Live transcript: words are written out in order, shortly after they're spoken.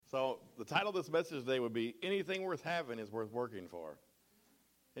So the title of this message today would be, Anything Worth Having is Worth Working For.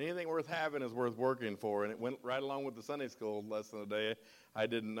 Anything worth having is worth working for. And it went right along with the Sunday school lesson today. I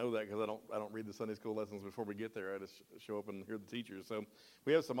didn't know that because I don't read the Sunday school lessons before we get there. I just show up and hear the teachers. So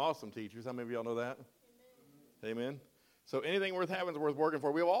we have some awesome teachers. How many of y'all know that? Amen. Amen. So anything worth having is worth working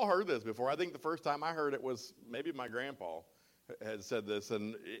for. We've all heard this before. I think the first time I heard it was maybe my grandpa had said this,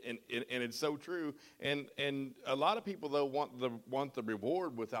 and it's so true. And a lot of people though want the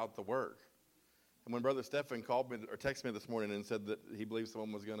reward without the work. And when Brother Stephan called me or texted me this morning and said that he believes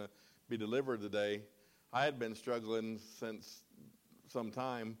someone was going to be delivered today, I had been struggling since some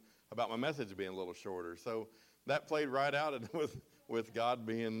time about my message being a little shorter. So that played right out with God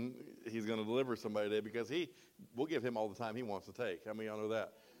being, he's going to deliver somebody today because we'll give him all the time he wants to take. How many of y'all know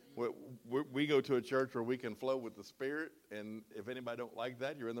that? We go to a church where we can flow with the Spirit, and if anybody don't like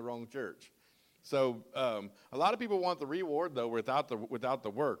that, you're in the wrong church. So a lot of people want the reward though without the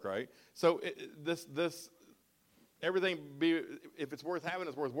work, right? So everything if it's worth having,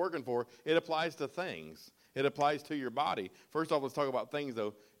 it's worth working for. It applies to things. It applies to your body. First off, let's talk about things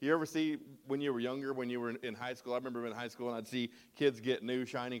though. You ever see when you were younger, when you were in high school? I remember in high school and I'd see kids get new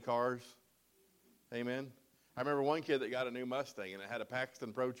shiny cars. Amen. I remember one kid that got a new Mustang and it had a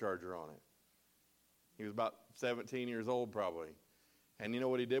Paxton Pro Charger on it. He was about 17 years old probably, and you know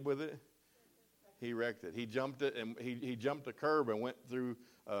what he did with it? He wrecked it. He jumped it, and he jumped a curb and went through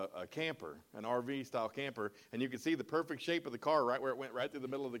a camper, an RV-style camper, and you could see the perfect shape of the car right where it went right through the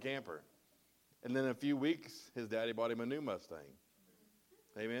middle of the camper. And then in a few weeks, his daddy bought him a new Mustang.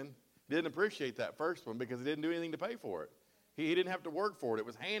 Amen? He didn't appreciate that first one because he didn't do anything to pay for it. He didn't have to work for it. It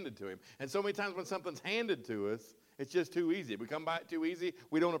was handed to him. And so many times when something's handed to us, it's just too easy. If we come by it too easy,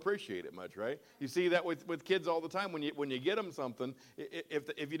 we don't appreciate it much, right? You see that with kids all the time. When you get them something,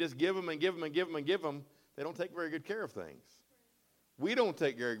 if you just give them and give them and give them and give them, they don't take very good care of things. We don't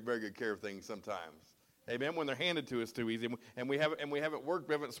take very good care of things sometimes. Amen. When they're handed to us too easy, and we haven't worked,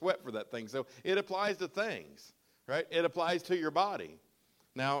 we haven't sweat for that thing. So it applies to things, right? It applies to your body.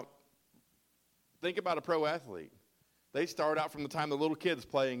 Now, think about a pro athlete. They start out from the time the little kids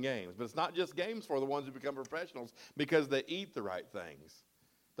playing games. But it's not just games for the ones who become professionals because they eat the right things.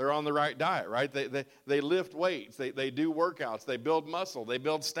 They're on the right diet, right? They lift weights. They do workouts. They build muscle. They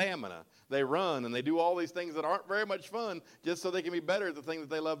build stamina. They run, and they do all these things that aren't very much fun just so they can be better at the thing that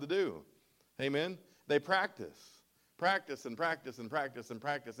they love to do. Amen? They practice. Practice and practice and practice and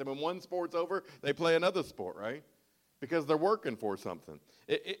practice. And when one sport's over, they play another sport, right? Because they're working for something.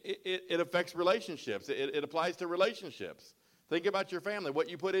 It affects relationships. It applies to relationships. Think about your family. What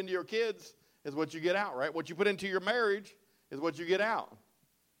you put into your kids is what you get out, right? What you put into your marriage is what you get out.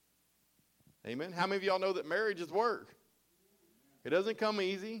 Amen? How many of y'all know that marriage is work? It doesn't come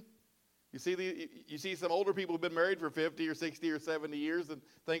easy. You see some older people who've been married for 50 or 60 or 70 years and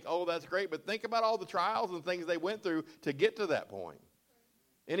think, oh, that's great. But think about all the trials and things they went through to get to that point.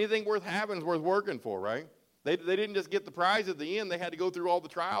 Anything worth having is worth working for, right? They didn't just get the prize at the end. They had to go through all the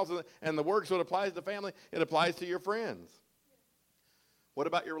trials and the work. So it applies to family. It applies to your friends. What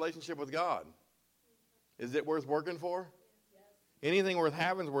about your relationship with God? Is it worth working for? Yes. Anything worth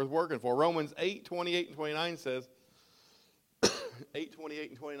having is worth working for. Romans 8:28 and 29 says, 8:28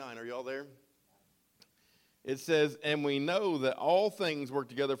 and 29, are y'all there? It says, and we know that all things work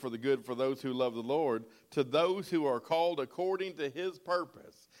together for the good for those who love the Lord, to those who are called according to his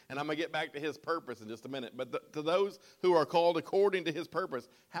purpose. And I'm going to get back to his purpose in just a minute. But to those who are called according to his purpose,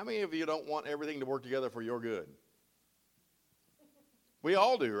 how many of you don't want everything to work together for your good? We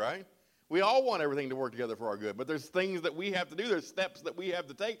all do, right? We all want everything to work together for our good. But there's things that we have to do. There's steps that we have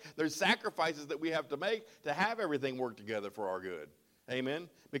to take. There's sacrifices that we have to make to have everything work together for our good. Amen?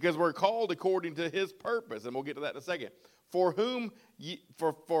 Because we're called according to his purpose. And we'll get to that in a second. For whom he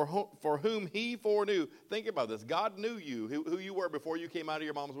foreknew. Think about this. God knew you, who you were before you came out of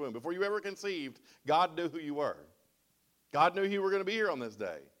your mom's womb. Before you ever conceived, God knew who you were. God knew you were going to be here on this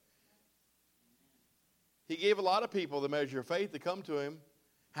day. He gave a lot of people the measure of faith to come to him.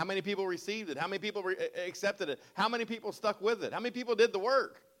 How many people received it? How many people accepted it? How many people stuck with it? How many people did the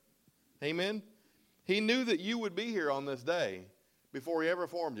work? Amen? He knew that you would be here on this day before he ever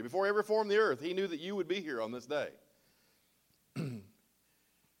formed you. Before he ever formed the earth, he knew that you would be here on this day.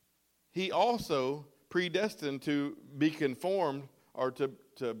 He also predestined to be conformed or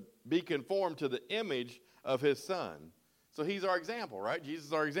to be conformed to the image of his son. So he's our example, right? Jesus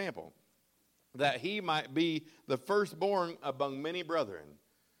is our example. That he might be the firstborn among many brethren.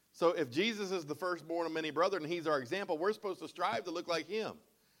 So if Jesus is the firstborn of many brethren and he's our example, we're supposed to strive to look like him.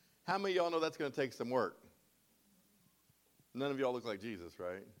 How many of y'all know that's going to take some work? None of y'all look like Jesus,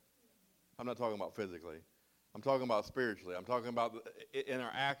 right? I'm not talking about physically. I'm talking about spiritually. I'm talking about in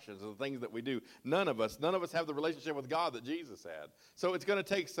our actions, the things that we do. None of us have the relationship with God that Jesus had. So it's going to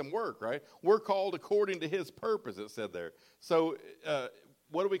take some work, right? We're called according to his purpose, it said there. So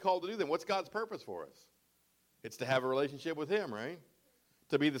what are we called to do then? What's God's purpose for us? It's to have a relationship with him, right?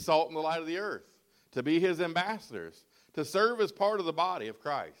 To be the salt and the light of the earth. To be his ambassadors. To serve as part of the body of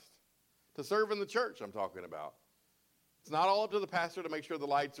Christ. To serve in the church, I'm talking about. It's not all up to the pastor to make sure the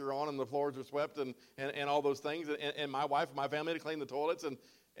lights are on and the floors are swept and all those things, and my wife and my family to clean the toilets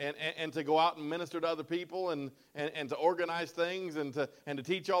and to go out and minister to other people and to organize things and to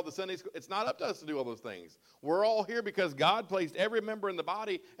teach all the Sunday school. It's not up to us to do all those things. We're all here because God placed every member in the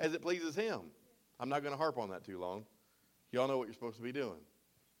body as it pleases him. I'm not going to harp on that too long. Y'all know what you're supposed to be doing.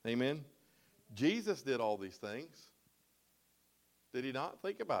 Amen? Jesus did all these things. Did he not?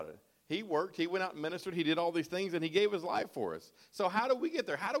 Think about it. He worked, he went out and ministered, he did all these things, and he gave his life for us. So how do we get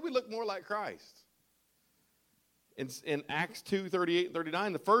there? How do we look more like Christ? In Acts 2:38 and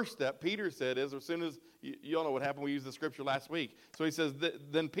 39, the first step, Peter said, is as soon as, you all know what happened, we used the scripture last week. So he says,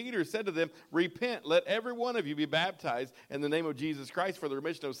 then Peter said to them, repent, let every one of you be baptized in the name of Jesus Christ for the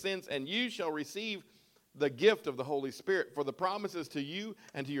remission of sins, and you shall receive the gift of the Holy Spirit, for the promises to you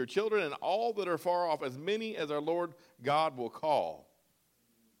and to your children and all that are far off, as many as our Lord God will call.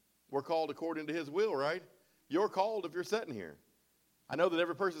 We're called according to his will, right? You're called if you're sitting here. I know that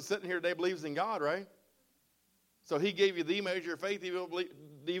every person sitting here today believes in God, right? So he gave you the measure of faith to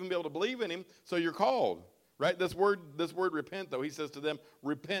even be able to believe in him, so you're called, right? This word repent, though, he says to them,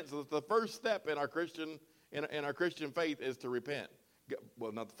 repent. So the first step in our Christian faith is to repent.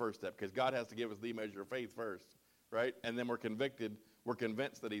 Well, not the first step, because God has to give us the measure of faith first, right? And then we're convicted. We're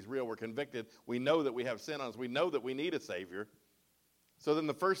convinced that he's real. We're convicted. We know that we have sin on us. We know that we need a Savior. So then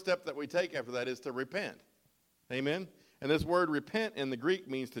the first step that we take after that is to repent. Amen? And this word repent in the Greek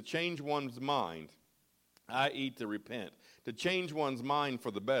means to change one's mind, i.e. to repent. To change one's mind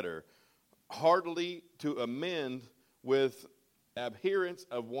for the better. Heartily to amend with adherence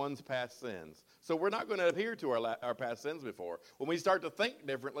of one's past sins. So we're not going to adhere to our past sins before. When we start to think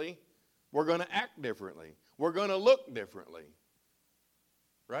differently, we're going to act differently. We're going to look differently.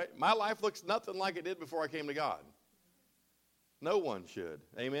 Right? My life looks nothing like it did before I came to God. No one should.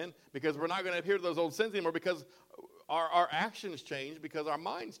 Amen? Because we're not going to adhere to those old sins anymore because our actions changed because our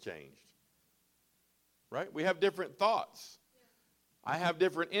minds changed. Right? We have different thoughts. I have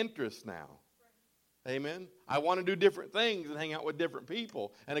different interests now. Amen? I want to do different things and hang out with different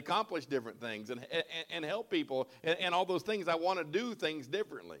people and accomplish different things and help people and all those things. I want to do things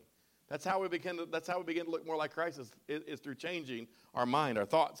differently. That's how we begin to look more like Christ is through changing our mind. Our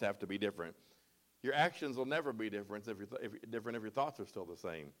thoughts have to be different. Your actions will never be different if your thoughts are still the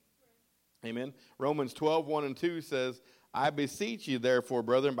same. Amen. Romans 12:1 and 2 says, I beseech you, therefore,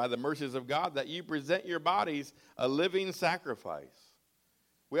 brethren, by the mercies of God, that you present your bodies a living sacrifice.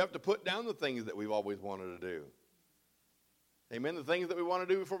 We have to put down the things that we've always wanted to do. Amen. The things that we want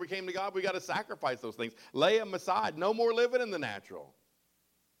to do before we came to God, we got to sacrifice those things. Lay them aside. No more living in the natural.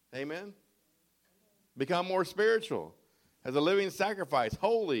 Amen. Become more spiritual. As a living sacrifice,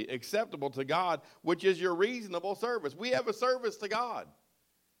 holy, acceptable to God, which is your reasonable service. We have a service to God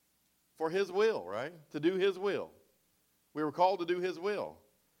for his will, right? To do his will. We were called to do his will.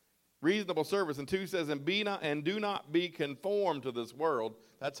 Reasonable service. And 2 says, and do not be conformed to this world.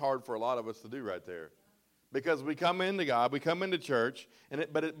 That's hard for a lot of us to do right there. Because we come into God, we come into church,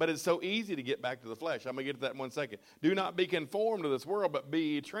 but it's so easy to get back to the flesh. I'm going to get to that in 1 second. Do not be conformed to this world, but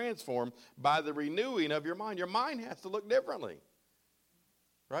be transformed by the renewing of your mind. Your mind has to look differently.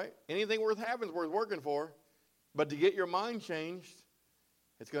 Right? Anything worth having is worth working for. But to get your mind changed,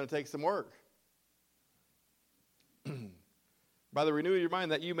 it's going to take some work. By the renewing of your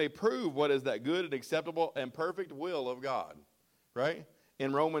mind, that you may prove what is that good and acceptable and perfect will of God. Right?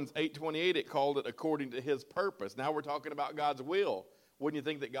 In Romans 8:28, it called it according to his purpose. Now we're talking about God's will. Wouldn't you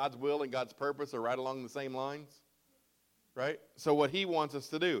think that God's will and God's purpose are right along the same lines? Right? So what he wants us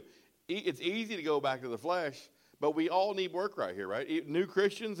to do. It's easy to go back to the flesh, but we all need work right here, right? New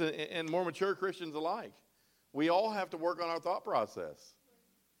Christians and more mature Christians alike. We all have to work on our thought process.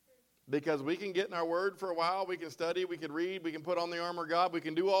 Because we can get in our word for a while, we can study, we can read, we can put on the armor of God, we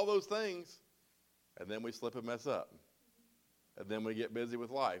can do all those things, and then we slip and mess up. And then we get busy with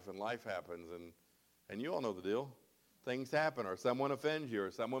life, and life happens, and you all know the deal. Things happen, or someone offends you,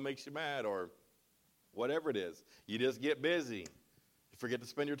 or someone makes you mad, or whatever it is. You just get busy. You forget to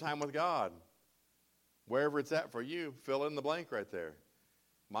spend your time with God. Wherever it's at for you, fill in the blank right there.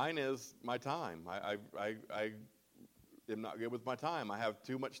 Mine is my time. I am not good with my time. I have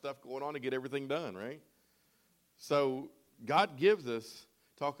too much stuff going on to get everything done, right? So God gives us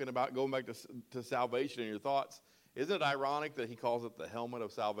talking about going back to salvation in your thoughts. Isn't it ironic that he calls it the helmet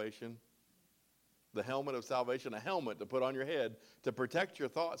of salvation? The helmet of salvation, a helmet to put on your head to protect your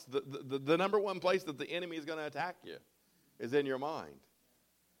thoughts. The number one place that the enemy is going to attack you is in your mind.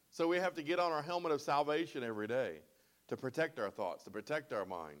 So we have to get on our helmet of salvation every day to protect our thoughts, to protect our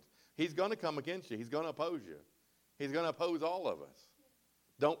minds. He's going to come against you. He's going to oppose you. He's going to oppose all of us.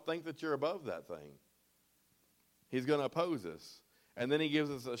 Don't think that you're above that thing. He's going to oppose us. And then he gives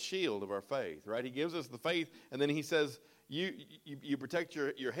us a shield of our faith, right? He gives us the faith, and then he says, you protect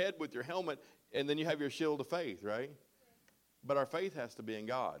your head with your helmet, and then you have your shield of faith, right? But our faith has to be in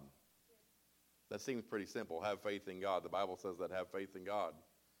God. That seems pretty simple. Have faith in God. The Bible says that, have faith in God.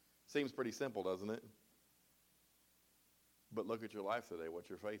 Seems pretty simple, doesn't it? But look at your life today. What's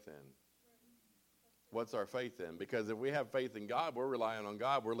your faith in? What's our faith in? Because if we have faith in God, we're relying on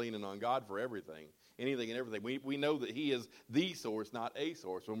God. We're leaning on God for everything. Anything and everything. We know that he is the source, not a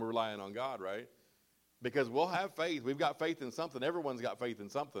source, when we're relying on God, right? Because we'll have faith. We've got faith in something. Everyone's got faith in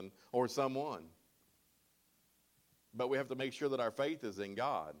something or someone. But we have to make sure that our faith is in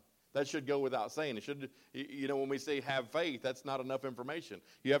God. That should go without saying. It should, when we say have faith, that's not enough information.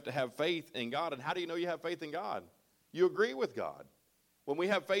 You have to have faith in God. And how do you know you have faith in God? You agree with God. When we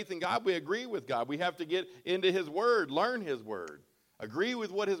have faith in God, we agree with God. We have to get into his word, learn his word, agree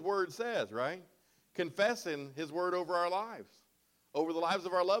with what his word says, right? Confessing his word over our lives, over the lives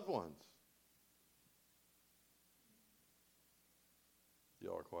of our loved ones.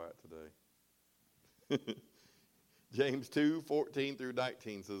 Y'all are quiet today. James 2:14 through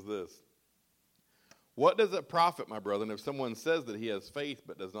 19 says this. What does it profit, my brethren, if someone says that he has faith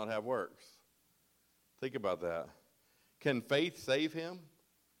but does not have works? Think about that. Can faith save him?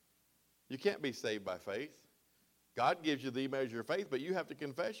 You can't be saved by faith. God gives you the measure of faith, but you have to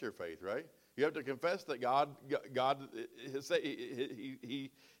confess your faith, right? You have to confess that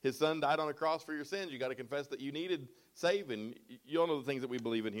his son died on a cross for your sins. You got to confess that you needed saving. You all know the things that we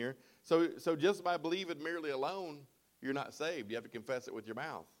believe in here. So just by believing merely alone, you're not saved. You have to confess it with your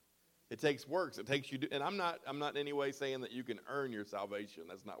mouth. It takes works. It takes you. And I'm not in any way saying that you can earn your salvation.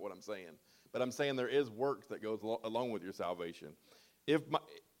 That's not what I'm saying. But I'm saying there is work that goes along with your salvation.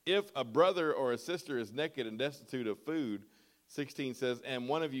 If a brother or a sister is naked and destitute of food, 16 says, and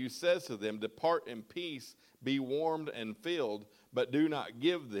one of you says to them, depart in peace, be warmed and filled, but do not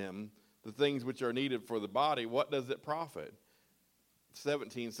give them the things which are needed for the body, what does it profit?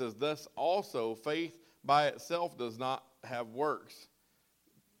 17 says, thus also faith by itself does not have works.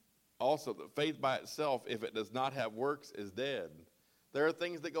 Also, the faith by itself, if it does not have works, is dead. There are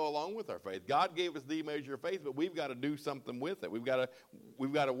things that go along with our faith. God gave us the measure of faith, but we've got to do something with it. We've got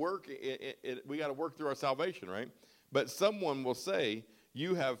to work. We got to work through our salvation, right? But someone will say,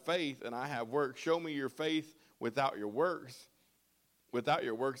 "You have faith, and I have works. Show me your faith without your works,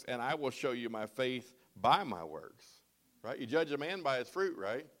 and I will show you my faith by my works." Right? You judge a man by his fruit,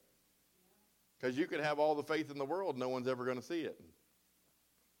 right? Because you could have all the faith in the world, no one's ever going to see it.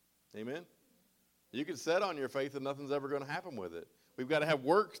 Amen. You can set on your faith, and nothing's ever going to happen with it. We've got to have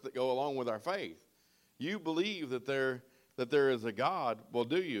works that go along with our faith. You believe that there is a God. Well,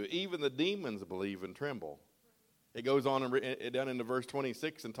 do you? Even the demons believe and tremble. It goes on down into verse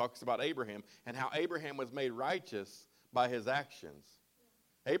 26 and talks about Abraham and how Abraham was made righteous by his actions.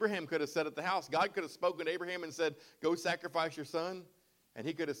 Abraham could have sat at the house. God could have spoken to Abraham and said, go sacrifice your son. And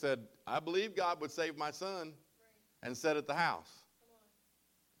he could have said, I believe God would save my son, and sat at the house.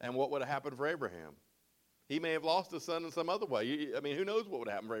 And what would have happened for Abraham? He may have lost his son in some other way. Who knows what would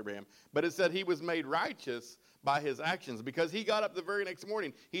happen for Abraham? But it said he was made righteous by his actions because he got up the very next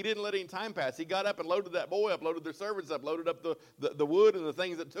morning. He didn't let any time pass. He got up and loaded that boy up, loaded their servants up, loaded up the wood and the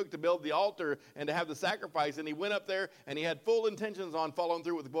things it took to build the altar and to have the sacrifice. And he went up there and he had full intentions on following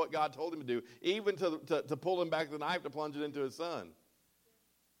through with what God told him to do, even to pull him back the knife to plunge it into his son.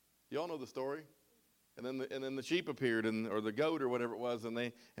 You all know the story. And then the sheep appeared, or the goat, or whatever it was, and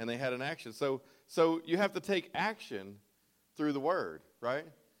they had an action. So you have to take action through the Word, right?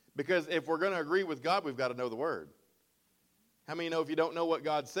 Because if we're going to agree with God, we've got to know the Word. How many know if you don't know what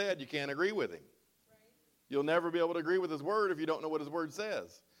God said, you can't agree with Him? Right. You'll never be able to agree with His Word if you don't know what His Word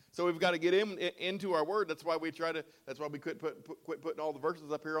says. So we've got to get into our Word. That's why we quit putting all the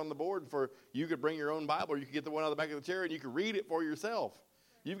verses up here on the board. For you could bring your own Bible, or you could get the one on the back of the chair, and you could read it for yourself.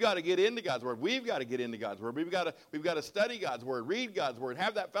 You've got to get into God's Word. We've got to get into God's Word. We've got to study God's Word, read God's Word,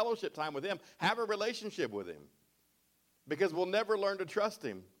 have that fellowship time with Him, have a relationship with Him. Because we'll never learn to trust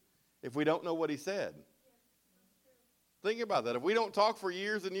Him if we don't know what He said. Think about that. If we don't talk for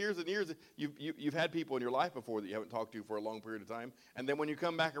years and years and years, you've had people in your life before that you haven't talked to for a long period of time, and then when you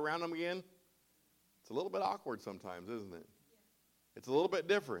come back around them again, it's a little bit awkward sometimes, isn't it? It's a little bit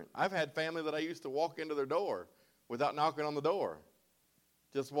different. I've had family that I used to walk into their door without knocking on the door.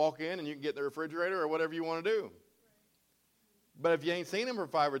 Just walk in and you can get in the refrigerator or whatever you want to do. But if you ain't seen them for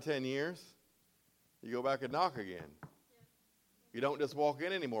 5 or 10 years, you go back and knock again. You don't just walk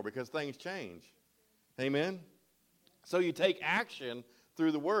in anymore because things change. Amen? So you take action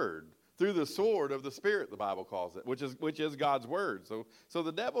through the word, through the sword of the Spirit, the Bible calls it, which is God's word. So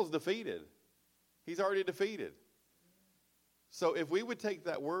the devil's defeated. He's already defeated. So if we would take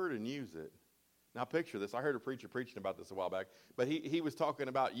that word and use it. Now picture this. I heard a preacher preaching about this a while back, but he was talking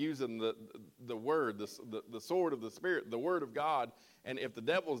about using the word, the sword of the Spirit, the word of God. And if the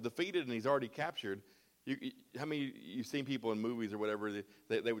devil's defeated and he's already captured, how many you've seen people in movies or whatever,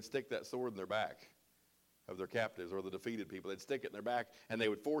 they would stick that sword in their back of their captives or the defeated people. They'd stick it in their back and they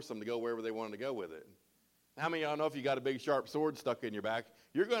would force them to go wherever they wanted to go with it. How many of y'all know if you got a big sharp sword stuck in your back,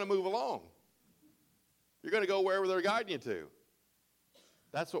 you're going to move along. You're going to go wherever they're guiding you to.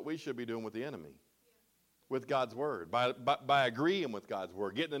 That's what we should be doing with the enemy, with God's word, by agreeing with God's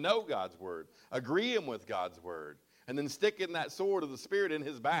word, getting to know God's word, agreeing with God's word, and then sticking that sword of the Spirit in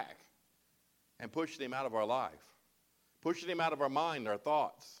his back and pushing him out of our life, pushing him out of our mind, our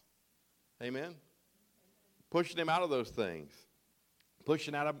thoughts. Amen? Pushing him out of those things,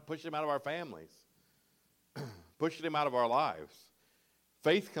 pushing him out of our families, pushing him out of our lives.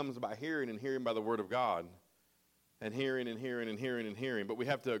 Faith comes by hearing, and hearing by the word of God, and hearing and hearing and hearing and hearing. But we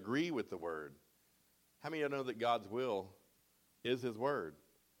have to agree with the word. How many of you know that God's will is his word?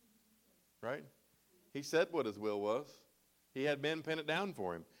 Right? He said what his will was. He had men pen it down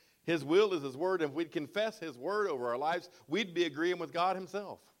for him. His will is his word. If we'd confess his word over our lives, we'd be agreeing with God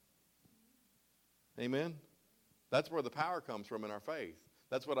himself. Amen? That's where the power comes from in our faith.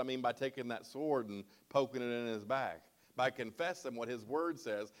 That's what I mean by taking that sword and poking it in his back. By confessing what his word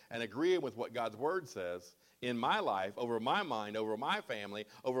says and agreeing with what God's word says in my life, over my mind, over my family,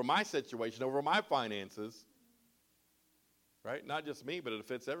 over my situation, over my finances. Right? Not just me, but it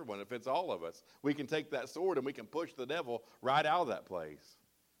affects everyone. It affects all of us. We can take that sword and we can push the devil right out of that place.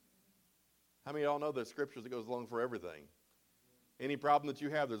 How many of y'all know there's scriptures that goes along for everything? Any problem that you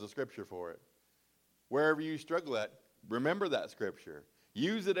have, there's a scripture for it. Wherever you struggle at, remember that scripture.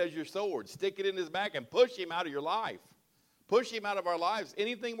 Use it as your sword. Stick it in his back and push him out of your life. Push him out of our lives.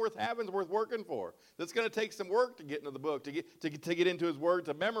 Anything worth having is worth working for. That's going to take some work to get into the book, to get into his word,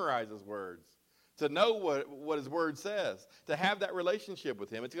 to memorize his words, to know what his word says, to have that relationship with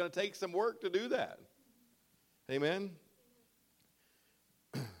him. It's going to take some work to do that. Amen?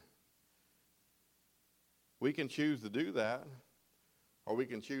 We can choose to do that, or we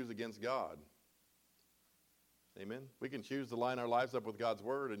can choose against God. Amen? We can choose to line our lives up with God's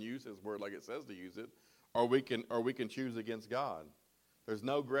word and use his word like it says to use it, or we can choose against God. There's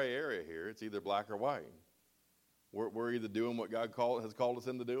no gray area here. It's either black or white. We're either doing what God has called us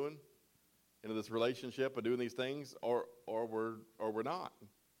into doing, into this relationship of doing these things, or we're not.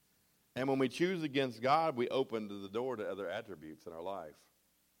 And when we choose against God, we open the door to other attributes in our life.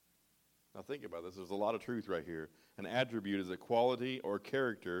 Now think about this. There's a lot of truth right here. An attribute is a quality or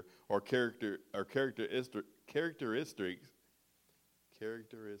character or characteristics.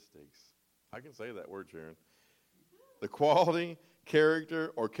 I can say that word, Sharon. The quality,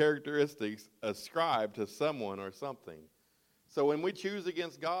 character, or characteristics ascribed to someone or something. So when we choose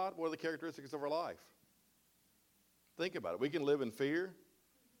against God, what are the characteristics of our life? Think about it. We can live in fear.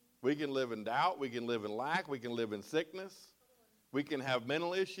 We can live in doubt. We can live in lack. We can live in sickness. We can have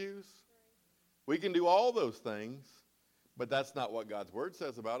mental issues. We can do all those things, but that's not what God's word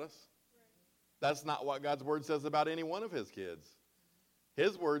says about us. That's not what God's word says about any one of his kids.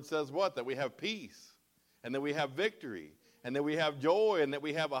 His word says what? That we have peace, and that we have victory, and that we have joy, and that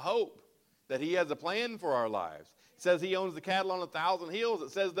we have a hope, that he has a plan for our lives. It says he owns the cattle on 1,000 hills.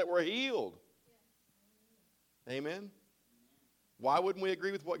 It says that we're healed. Amen? Why wouldn't we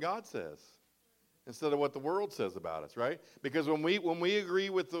agree with what God says instead of what the world says about us, right? Because when we agree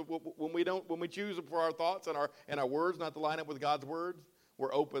with when we choose for our thoughts and our words not to line up with God's words,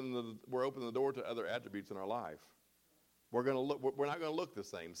 we're opening the door to other attributes in our life. We're not going to look the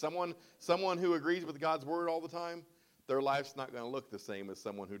same. Someone who agrees with God's word all the time, their life's not going to look the same as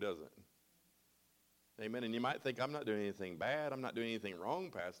someone who doesn't. Amen. And you might think, I'm not doing anything bad. I'm not doing anything wrong,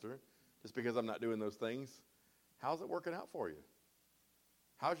 Pastor, just because I'm not doing those things. How's it working out for you?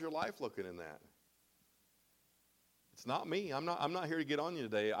 How's your life looking in that? It's not me. I'm not here to get on you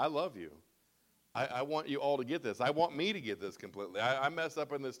today. I love you. I want you all to get this. I want me to get this completely. I mess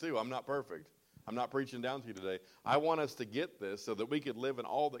up in this too. I'm not perfect. I'm not preaching down to you today. I want us to get this so that we could live in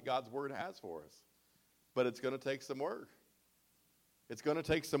all that God's word has for us. But it's going to take some work. It's going to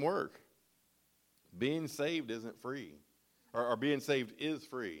take some work. Being saved isn't free. or being saved is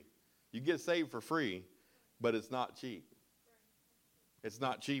free. You get saved for free, but it's not cheap. It's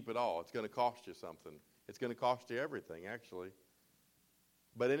not cheap at all. It's going to cost you something. It's going to cost you everything, actually.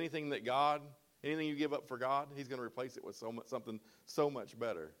 But anything you give up for God, he's going to replace it with something so much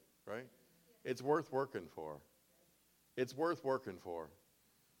better, right? It's worth working for. It's worth working for.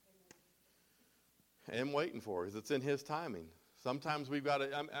 And waiting for, because it's in his timing. Sometimes we've got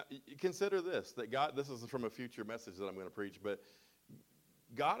to consider this, that God, this is from a future message that I'm going to preach, but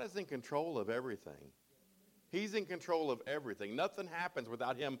God is in control of everything. He's in control of everything. Nothing happens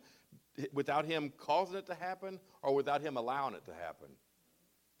without him causing it to happen or without him allowing it to happen.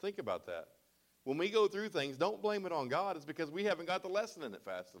 Think about that. When we go through things, don't blame it on God. It's because we haven't got the lesson in it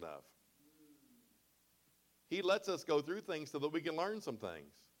fast enough. He lets us go through things so that we can learn some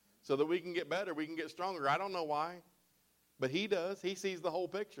things, so that we can get better, we can get stronger. I don't know why, but he does. He sees the whole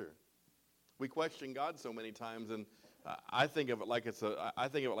picture. We question God so many times, and I think of it like this: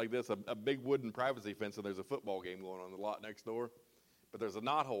 a big wooden privacy fence, and there's a football game going on in the lot next door, but there's a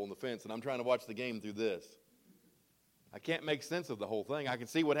knothole in the fence, and I'm trying to watch the game through this. I can't make sense of the whole thing. I can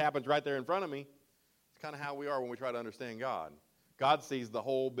see what happens right there in front of me. It's kind of how we are when we try to understand God. God sees the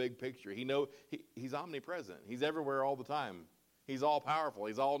whole big picture. He's omnipresent. He's everywhere all the time. He's all powerful.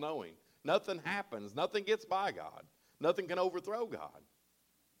 He's all knowing. Nothing happens. Nothing gets by God. Nothing can overthrow God.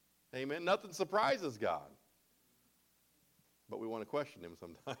 Amen. Nothing surprises God. But we want to question him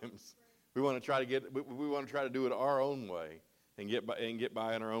sometimes. We want to try to do it our own way and get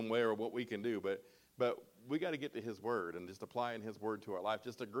by in our own way or what we can do. But we got to get to his word and just applying his word to our life.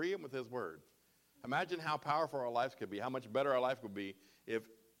 Just agreeing with his word. Imagine how powerful our lives could be, how much better our life would be if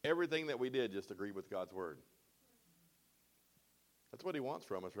everything that we did just agreed with God's word. That's what he wants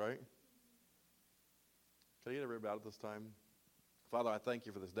from us, right? Can I get everybody about it this time? Father, I thank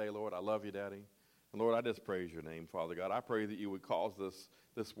you for this day, Lord. I love you, Daddy. And Lord, I just praise your name, Father God. I pray that you would cause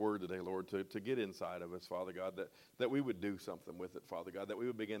this word today, Lord, to get inside of us, Father God, that we would do something with it, Father God, that we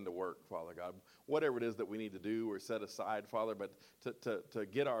would begin to work, Father God. Whatever it is that we need to do or set aside, Father, but to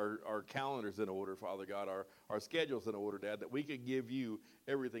get our calendars in order, Father God, our schedules in order, Dad, that we could give you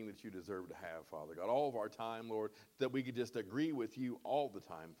everything that you deserve to have, Father God. All of our time, Lord, that we could just agree with you all the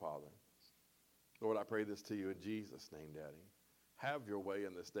time, Father. Lord, I pray this to you in Jesus' name, Daddy. Have your way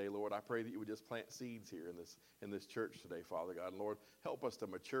in this day, Lord. I pray that you would just plant seeds here in this church today, Father God. And Lord, help us to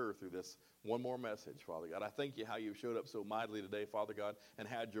mature through this one more message, Father God. I thank you how you showed up so mightily today, Father God, and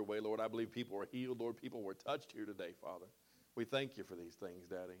had your way, Lord. I believe people were healed, Lord. People were touched here today, Father. We thank you for these things,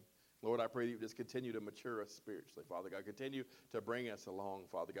 Daddy. Lord, I pray that you just continue to mature us spiritually, Father God. Continue to bring us along,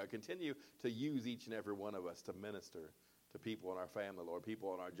 Father God. Continue to use each and every one of us to minister to people in our family, Lord,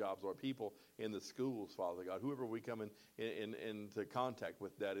 people in our jobs, Lord, people in the schools, Father God, whoever we come into contact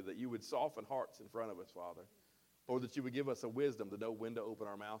with, Daddy, that you would soften hearts in front of us, Father. Lord, that you would give us a wisdom to know when to open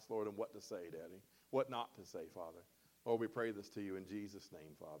our mouths, Lord, and what to say, Daddy, what not to say, Father. Lord, we pray this to you in Jesus'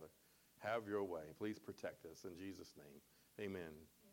 name, Father. Have your way. Please protect us in Jesus' name. Amen.